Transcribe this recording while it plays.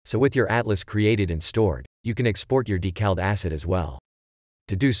So with your atlas created and stored, you can export your decaled asset as well.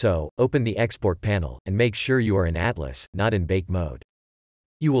 To do so, open the Export panel, and make sure you are in Atlas, not in Bake mode.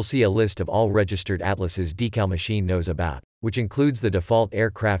 You will see a list of all registered atlases DECALmachine knows about, which includes the default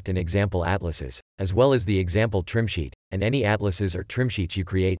aircraft and example atlases, as well as the example trimsheet, and any atlases or trimsheets you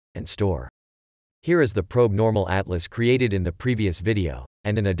create and store. Here is the probe normal atlas created in the previous video,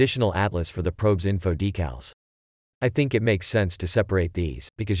 and an additional atlas for the probe's info decals. I think it makes sense to separate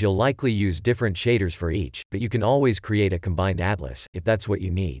these, because you'll likely use different shaders for each, but you can always create a combined atlas, if that's what you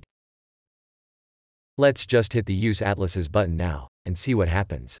need. Let's just hit the Use Atlases button now, and see what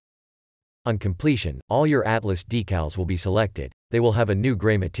happens. On completion, all your atlas decals will be selected, they will have a new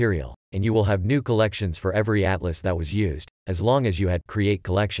gray material, and you will have new collections for every atlas that was used, as long as you had Create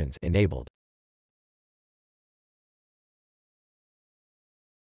Collections enabled.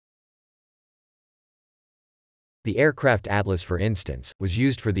 The aircraft atlas, for instance, was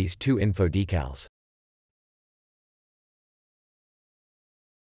used for these two info decals.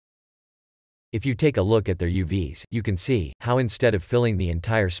 If you take a look at their UVs, you can see how instead of filling the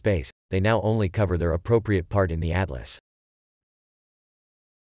entire space, they now only cover their appropriate part in the atlas.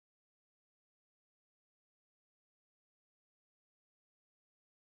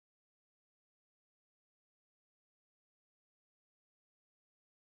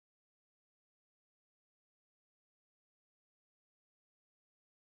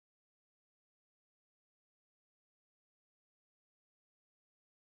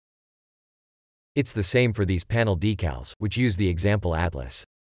 It's the same for these panel decals, which use the example atlas.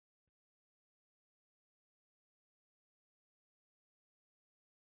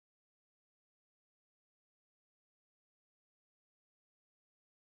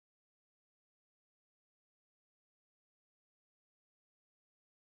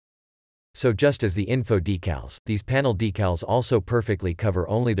 So just as the info decals, these panel decals also perfectly cover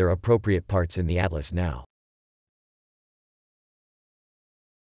only their appropriate parts in the atlas now.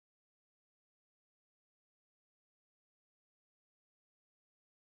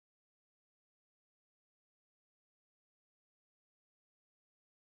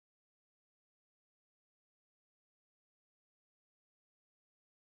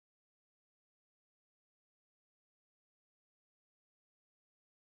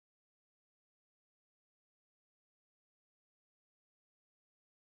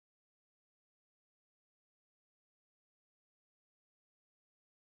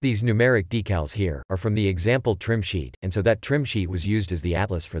 These numeric decals here are from the example trim sheet, and so that trim sheet was used as the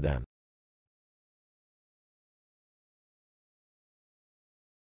atlas for them.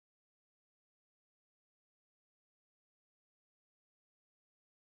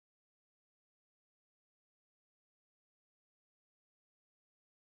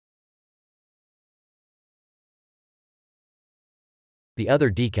 The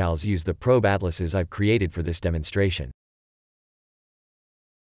other decals use the probe atlases I've created for this demonstration.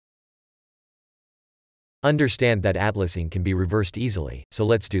 Understand that atlasing can be reversed easily, so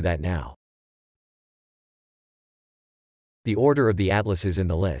let's do that now. The order of the atlases in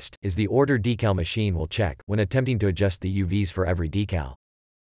the list is the order DECALmachine will check when attempting to adjust the UVs for every decal.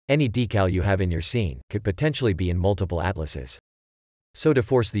 Any decal you have in your scene could potentially be in multiple atlases. So to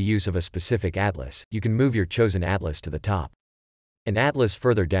force the use of a specific atlas, you can move your chosen atlas to the top. An atlas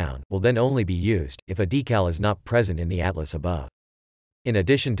further down will then only be used if a decal is not present in the atlas above. In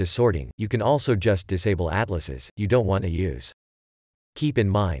addition to sorting, you can also just disable atlases you don't want to use. Keep in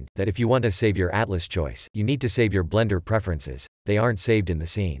mind that if you want to save your atlas choice, you need to save your Blender preferences, they aren't saved in the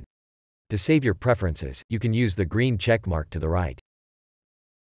scene. To save your preferences, you can use the green check mark to the right.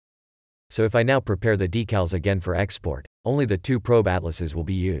 So if I now prepare the decals again for export, only the two probe atlases will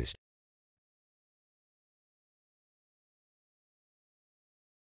be used.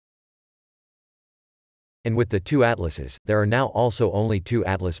 And with the two atlases, there are now also only two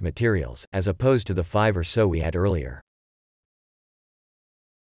atlas materials, as opposed to the 5 or so we had earlier.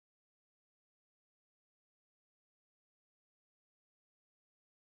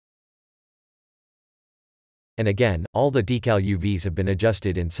 And again, all the decal UVs have been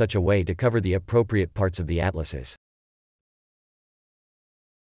adjusted in such a way to cover the appropriate parts of the atlases.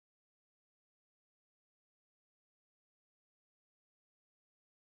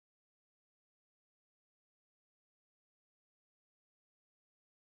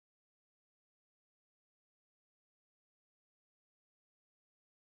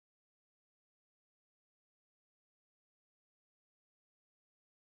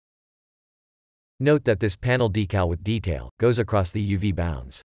 Note that this panel decal with detail goes across the UV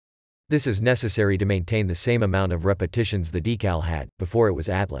bounds. This is necessary to maintain the same amount of repetitions the decal had before it was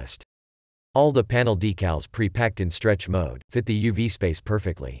atlased. All the panel decals pre-packed in stretch mode fit the UV space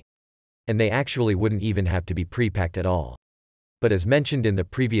perfectly. And they actually wouldn't even have to be pre-packed at all. But as mentioned in the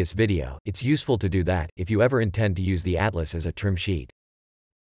previous video, it's useful to do that if you ever intend to use the atlas as a trim sheet.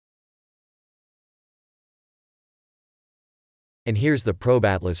 And here's the probe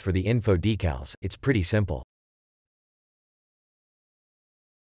atlas for the info decals. It's pretty simple.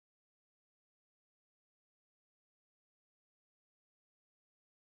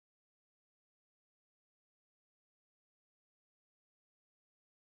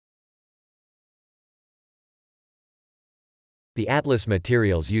 The atlas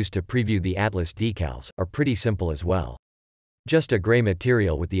materials used to preview the atlas decals are pretty simple as well. Just a gray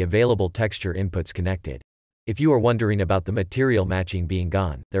material with the available texture inputs connected. If you are wondering about the material matching being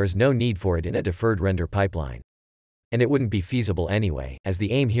gone, there is no need for it in a deferred render pipeline. And it wouldn't be feasible anyway, as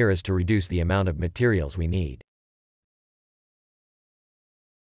the aim here is to reduce the amount of materials we need.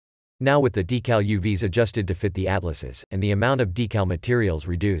 Now with the decal UVs adjusted to fit the atlases, and the amount of decal materials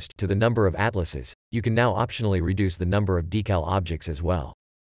reduced to the number of atlases, you can now optionally reduce the number of decal objects as well.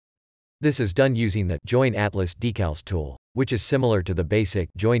 This is done using the Join Atlas Decals tool, which is similar to the basic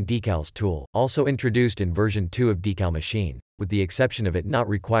Join Decals tool, also introduced in version 2 of DECALmachine, with the exception of it not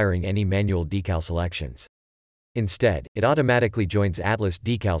requiring any manual decal selections. Instead, it automatically joins atlas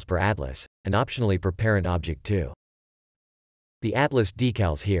decals per atlas, and optionally per parent object too. The atlas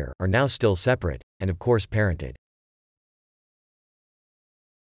decals here are now still separate, and of course parented.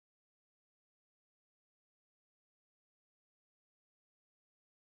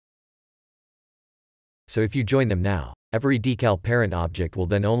 So if you join them now, every decal parent object will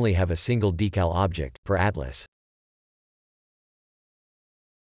then only have a single decal object per atlas.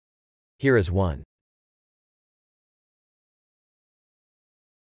 Here is one.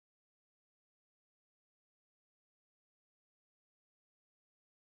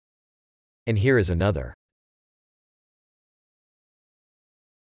 And here is another.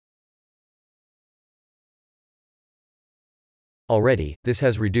 Already, this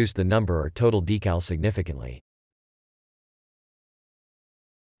has reduced the number or total decals significantly.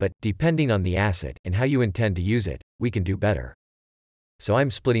 But, depending on the asset and how you intend to use it, we can do better. So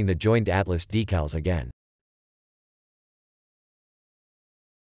I'm splitting the joined atlas decals again.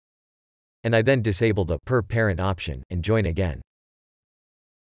 And I then disable the per parent option and join again.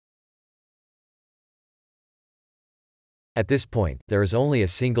 At this point, there is only a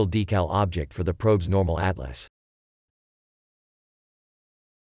single decal object for the probe's normal atlas,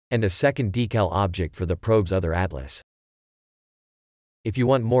 and a second decal object for the probe's other atlas. If you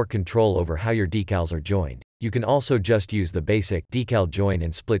want more control over how your decals are joined, you can also just use the basic decal join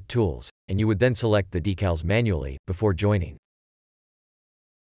and split tools, and you would then select the decals manually before joining.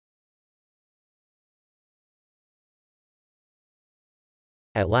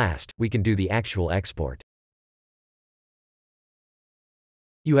 At last, we can do the actual export.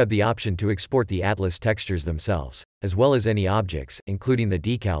 You have the option to export the atlas textures themselves, as well as any objects, including the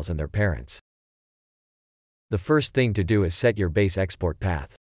decals and their parents. The first thing to do is set your base export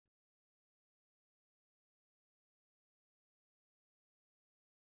path.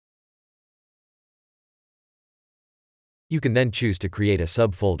 You can then choose to create a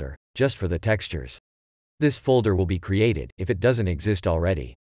subfolder, just for the textures. This folder will be created, if it doesn't exist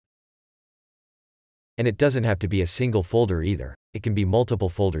already. And it doesn't have to be a single folder either, it can be multiple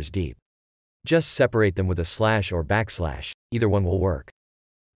folders deep. Just separate them with a slash or backslash, either one will work.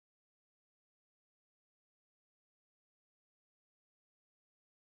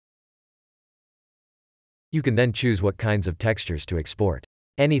 You can then choose what kinds of textures to export.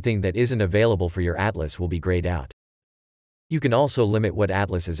 Anything that isn't available for your atlas will be grayed out. You can also limit what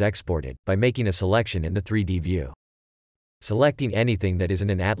atlas is exported, by making a selection in the 3D view. Selecting anything that isn't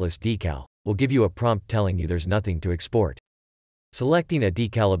an atlas decal will give you a prompt telling you there's nothing to export. Selecting a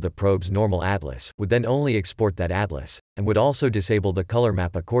decal of the probe's normal atlas would then only export that atlas, and would also disable the color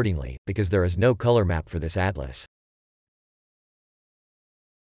map accordingly, because there is no color map for this atlas.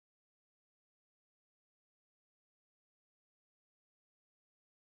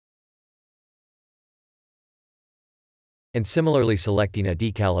 And similarly, selecting a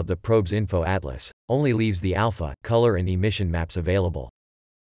decal of the probe's info atlas only leaves the alpha, color and emission maps available.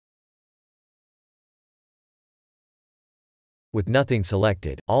 With nothing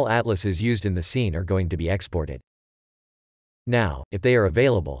selected, all atlases used in the scene are going to be exported. Now, if they are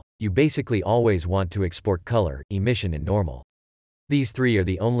available, you basically always want to export color, emission and normal. These three are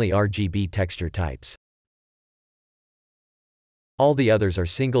the only RGB texture types. All the others are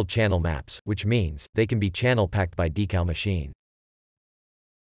single channel maps, which means they can be channel packed by DECALmachine.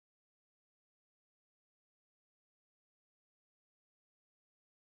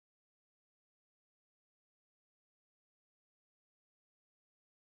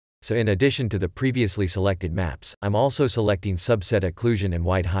 So in addition to the previously selected maps, I'm also selecting subset occlusion and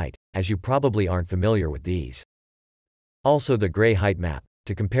white height, as you probably aren't familiar with these. Also the gray height map,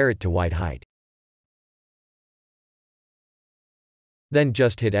 to compare it to white height. Then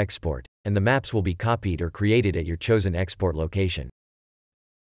just hit export, and the maps will be copied or created at your chosen export location.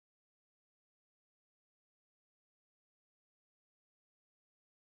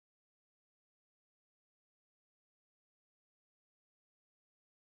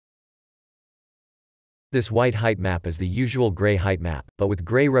 This white height map is the usual gray height map, but with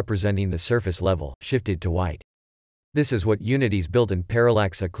gray representing the surface level, shifted to white. This is what Unity's built-in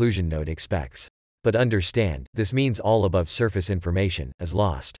parallax occlusion node expects. But understand, this means all above surface information is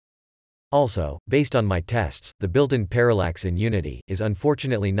lost. Also, based on my tests, the built-in parallax in Unity is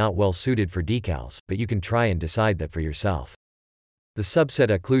unfortunately not well suited for decals, but you can try and decide that for yourself. The subset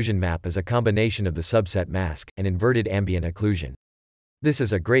occlusion map is a combination of the subset mask and inverted ambient occlusion. This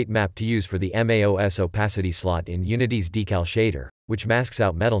is a great map to use for the MAOS opacity slot in Unity's decal shader, which masks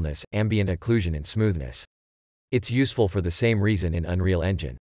out metalness, ambient occlusion and smoothness. It's useful for the same reason in Unreal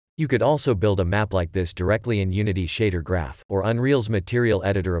Engine. You could also build a map like this directly in Unity's shader graph, or Unreal's material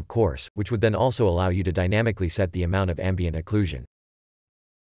editor of course, which would then also allow you to dynamically set the amount of ambient occlusion.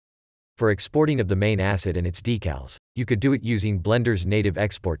 For exporting of the main asset and its decals, you could do it using Blender's native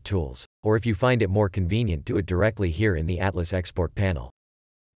export tools, or if you find it more convenient, do it directly here in the Atlas export panel.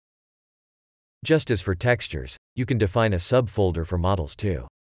 Just as for textures, you can define a subfolder for models too.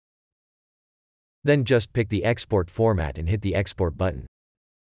 Then just pick the export format and hit the export button.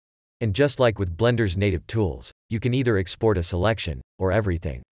 And just like with Blender's native tools, you can either export a selection, or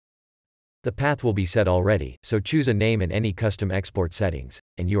everything. The path will be set already, so choose a name and any custom export settings,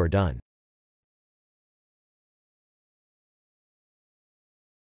 and you are done.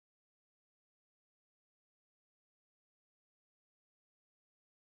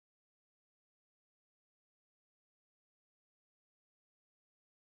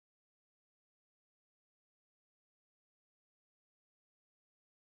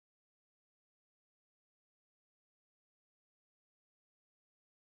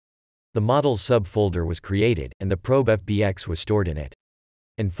 The model's subfolder was created, and the probe FBX was stored in it.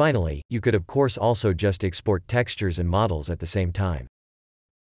 And finally, you could of course also just export textures and models at the same time.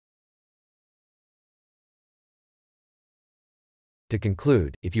 To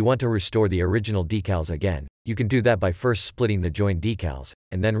conclude, if you want to restore the original decals again, you can do that by first splitting the joined decals,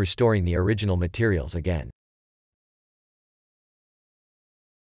 and then restoring the original materials again.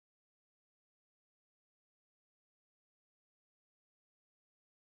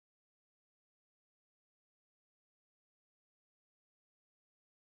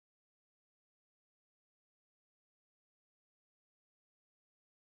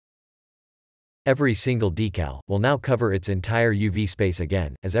 Every single decal will now cover its entire UV space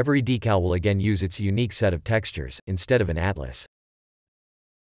again, as every decal will again use its unique set of textures, instead of an atlas.